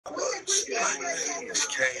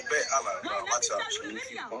Came back. I'm like, no, watch out.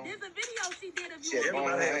 There's a video she did of you.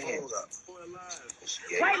 Everybody had phones up.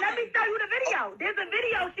 Wait, let me show you the video. There's a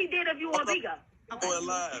video she did of you on Bigo. Going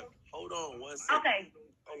live. Hold on one second. Okay.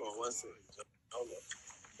 Hold on one second. Hold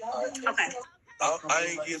on. Okay. I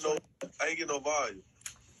ain't getting no volume.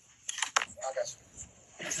 I got you.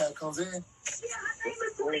 That's how it comes in. Yeah, her name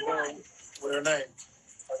is 21. What her name?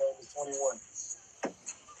 Her name is 21.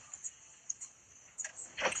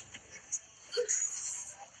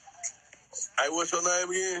 Hey, what's your name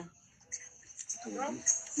again?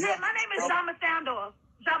 Hey, my name is Drama Soundoff.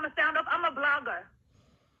 Drama Soundoff. I'm a blogger.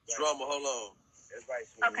 Drama, hold on. That's right.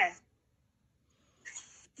 Okay.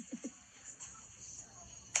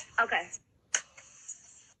 Okay.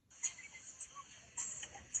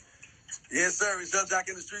 Yes, sir. It's Young Jock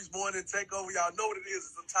in the Streets Morning Takeover. Y'all know what it is.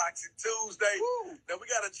 It's a Toxic Tuesday. Woo. Now, we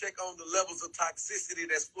got to check on the levels of toxicity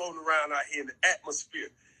that's floating around out here in the atmosphere.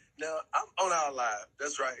 Now, I'm on our live.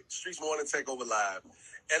 That's right. Streets Morning Takeover live.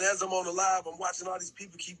 And as I'm on the live, I'm watching all these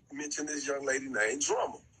people keep mentioning this young lady named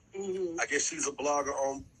Drama. Mm-hmm. I guess she's a blogger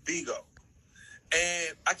on Bigo.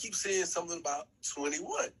 And I keep seeing something about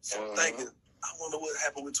 21. So I'm thinking, I wonder what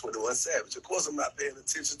happened with 21 Savage. Of course, I'm not paying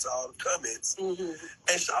attention to all the comments. Mm-hmm.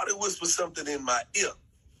 And Shawty whispered something in my ear.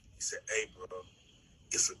 He said, hey, bro,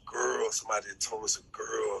 it's a girl. Somebody told us a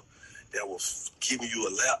girl that was giving you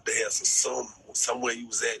a lap dance or somewhere you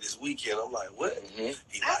was at this weekend. I'm like, what? Mm-hmm.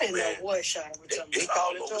 He I like, didn't know man, what Shawty was talking it's about.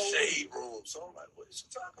 all over the shade room. So I'm like, what is she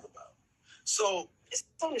talking about? So, It's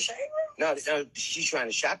on the shade room? No, she's trying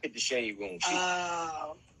to shop at the shade room.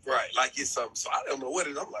 Right, like it's something. So I don't know what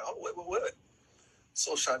it is. I'm like, oh, what?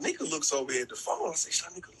 So Shanika looks over at the phone. I say,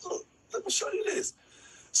 Shanika, look, let me show you this.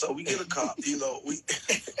 So we get a cop,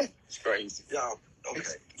 It's crazy. Y'all,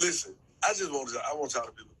 okay. Listen, I want y'all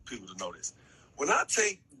people to know this. When I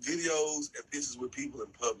take videos and pictures with people in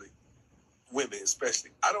public, women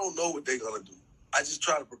especially, I don't know what they're going to do. I just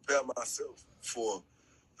try to prepare myself for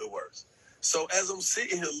the worst. So as I'm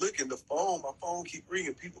sitting here looking, my phone keep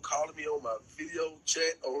ringing. People calling me on my video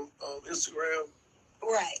chat on Instagram.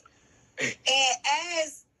 Right. And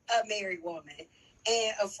as a married woman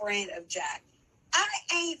and a friend of Jack, I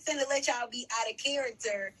ain't finna let y'all be out of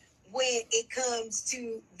character when it comes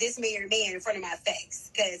to this married man in front of my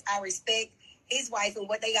face. Because I respect his wife and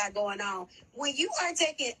what they got going on. When you are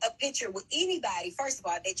taking a picture with anybody, first of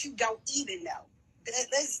all, that you don't even know,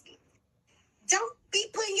 don't be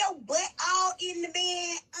putting your butt all in the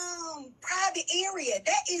private area.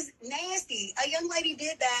 That is nasty. A young lady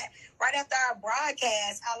did that right after our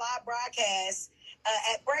live broadcast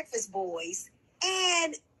at Breakfast Boys.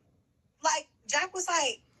 And, Jack was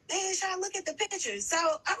like, man, Sean, look at the picture. So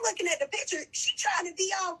I'm looking at the picture. She trying to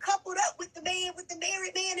be all coupled up with the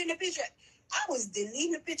married man in the picture. I was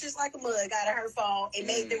deleting the pictures like a mug out of her phone and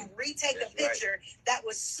made them retake a picture that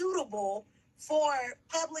was suitable for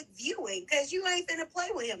public viewing, because you ain't finna play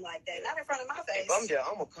with him like that. Not in front of my face. If I'm there,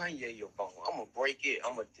 I'm gonna Kanye your phone. I'm gonna break it.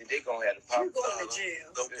 They gonna have to pop. You going to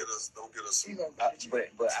jail. Don't get us. You gonna go to jail.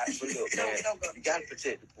 But look, man, Don't go you gotta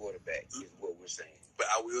protect the quarterback. Is what we're saying. But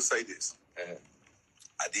I will say this: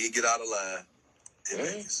 I did get out of line in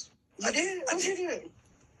Vegas. You did? What you did?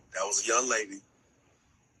 That was a young lady.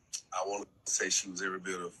 I want to say she was every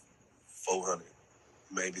bit of 400,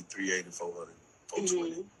 maybe 380, 400,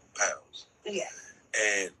 420 pounds. Yeah.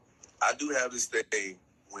 And I do have this thing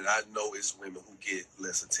when I know it's women who get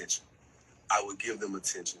less attention. I would give them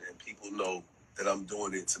attention, and people know that I'm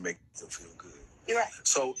doing it to make them feel good. You're right.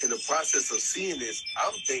 So in the process of seeing this,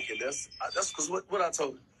 I'm thinking that's because what I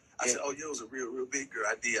told her. I said, oh, yeah, it was a real big girl.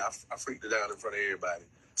 I freaked her down in front of everybody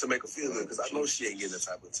to make her feel good because I know she ain't getting that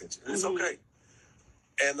type of attention. And it's okay.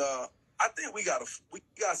 And I think we got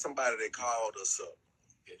somebody that called us up.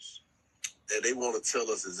 Yes. That they want to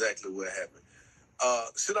tell us exactly what happened.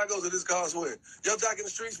 Should I go to this call swing? Young Jock in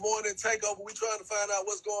the Streets Morning Takeover. We trying to find out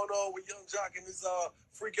what's going on with Young Jock in this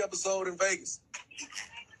freak episode in Vegas.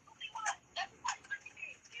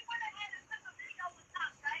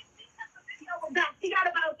 She got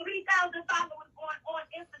about 3,000 followers on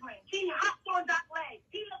Instagram. She hopped on Doc's leg.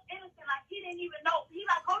 He looked innocent, like he didn't even know. He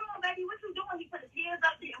like, hold on, baby, what you doing? He put his hands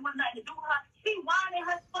up there and wasn't nothing to do with her. She whining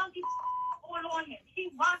her funky on him.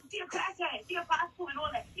 She a crackhead. She a prostitute and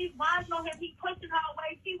all that. She's whining on him. He pushing her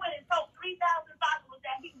away. She went and told 3,000 followers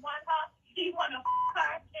that he want her. He want to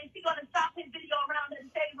her, and she gonna stop his video around in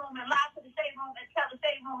the shade room and lie to the shade room and tell the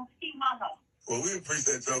shade room he want her. Well, we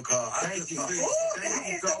appreciate your call. Thank you. Thank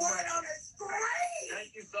you so much.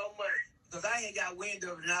 Thank you so much. Because I ain't got wind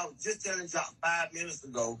of it, and I was just telling y'all 5 minutes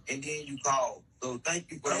ago, and then you called. So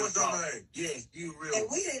thank you for your call. What's your name? Yes, you real. And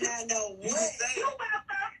we did not know what.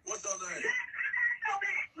 What's your name?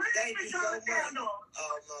 Thank you so much. Oh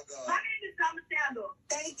my God. My name is Thomas Sandal.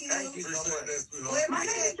 Thank you. Thank you so much. My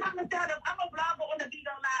name is Thomas Sandal. I'm a blogger on the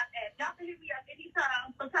Bigo Live app. Y'all can hit me up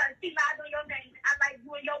anytime. So try to see live on your name. I like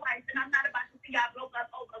you and your wife, and I'm not about to see y'all broke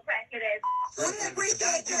up over a crackhead ass. We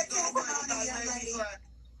appreciate your testimony, young lady.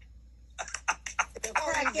 The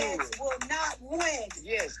crackheads will not win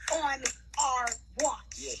on our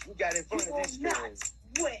watch. Yes, we got in front of this not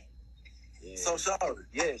win. Yeah. So, Charlotte.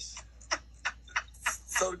 Yes.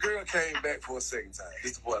 So the girl came back for a second time.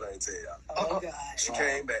 This is the part I ain't tell y'all. Oh, God. She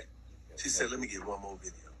came back. She said, let me get one more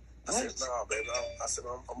video. I said, nah, baby. I said,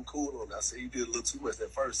 I'm cool on that. I said, you did a little too much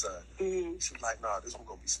that first time. Mm-hmm. She was like, nah, this one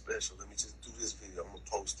going to be special. Let me just do this video. I'm going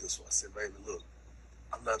to post this one. I said, baby, look,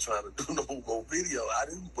 I'm not trying to do no more video.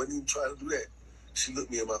 Wasn't even trying to do that. She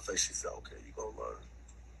looked me in my face. She said, okay, you going to learn.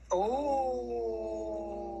 Oh.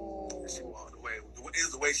 She walked away.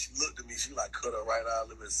 The way she looked at me, she like cut her right out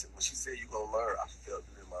of it. When she said, you going to learn, I felt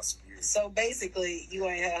it in my spirit. So basically, you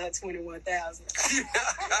ain't had her 21,000.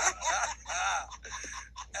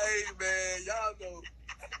 Hey, man, y'all know.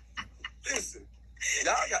 Listen,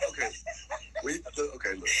 y'all got, okay.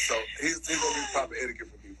 Look. So here's going to be proper etiquette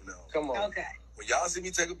for me from now on. Come on. Okay. When y'all see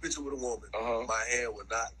me take a picture with a woman, my hand will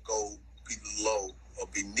not go below or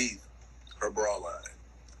beneath her bra line.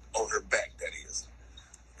 On her back, that is.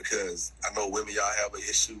 Because I know women, y'all have an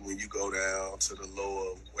issue when you go down to the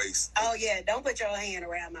lower waist. Oh, yeah. Don't put your hand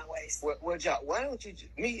around my waist. Well, John, why don't you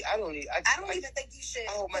me? I don't even think you should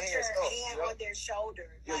put your hand on their shoulder.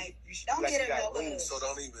 Like, don't like get in no room. So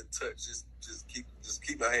don't even touch. Just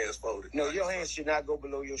keep my hands folded. No, your hands should not go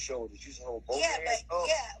below your shoulders. You should hold both hands up.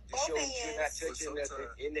 Both your hands. You're not touching nothing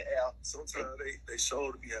in the air. Sometimes they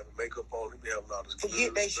shoulder be having makeup on. They be having all this.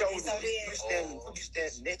 Forget they shoulders. So You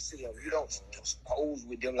stand next to them. You don't pose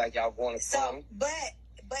with them like y'all going to prom.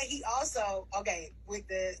 But he also, with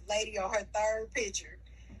the lady on her third picture,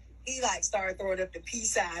 he like started throwing up the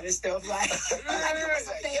peace sign and stuff like.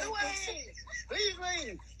 Get away! Please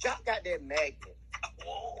leave. Y'all got that magnet.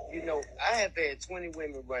 You know, I have had 20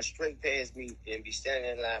 women run straight past me and be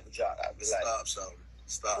standing in line for Jock. I'd be like,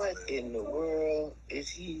 Stop, what man. in the world is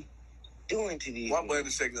he doing to these Why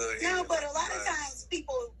women? No, but a lot of times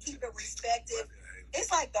people keep it respective. It's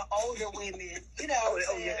like the older women, you know.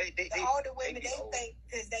 The older women, they think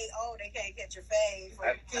because they can't catch a fade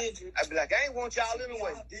for Kendrick. I'd be like, I ain't want y'all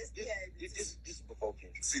anyway. This is before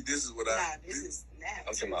Kendrick. See, this is what this is now.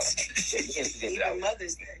 I'm talking about even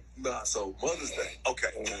Mother's Day. Nah, so Mother's Day.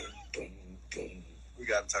 Okay. We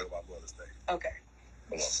got to talk about Mother's Day. Okay.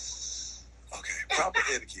 Come on. Okay. Proper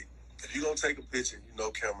etiquette. If you're going to take a picture, you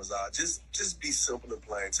know cameras out. Just be simple and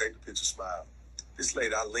plain. Take the picture, smile. This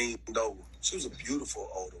lady, I leaned over. She was a beautiful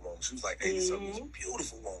older woman. She was like 80-something. She was a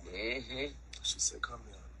beautiful woman. Mm-hmm. She said, come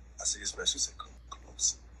here. I said, yes, ma'am. She said, come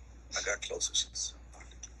closer. I got closer. She said, I'm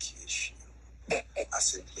about to kiss you. I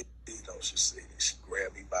said, please don't. She said, she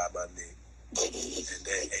grabbed me by my neck. And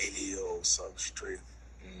that 80-year-old some strength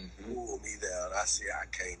pulled me down. I said, I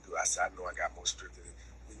can't do it. I said, I know I got more strength than it.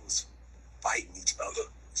 We was fighting each other.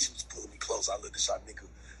 She was pulling me close. I looked at Shanika.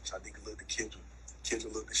 Shanika looked at Kendra.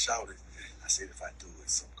 Kendra looked at Shouted. I said, if I do it,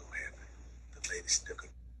 something gonna happen. The lady stuck her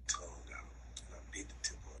tongue out, and I bit the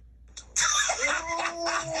tip of her tongue.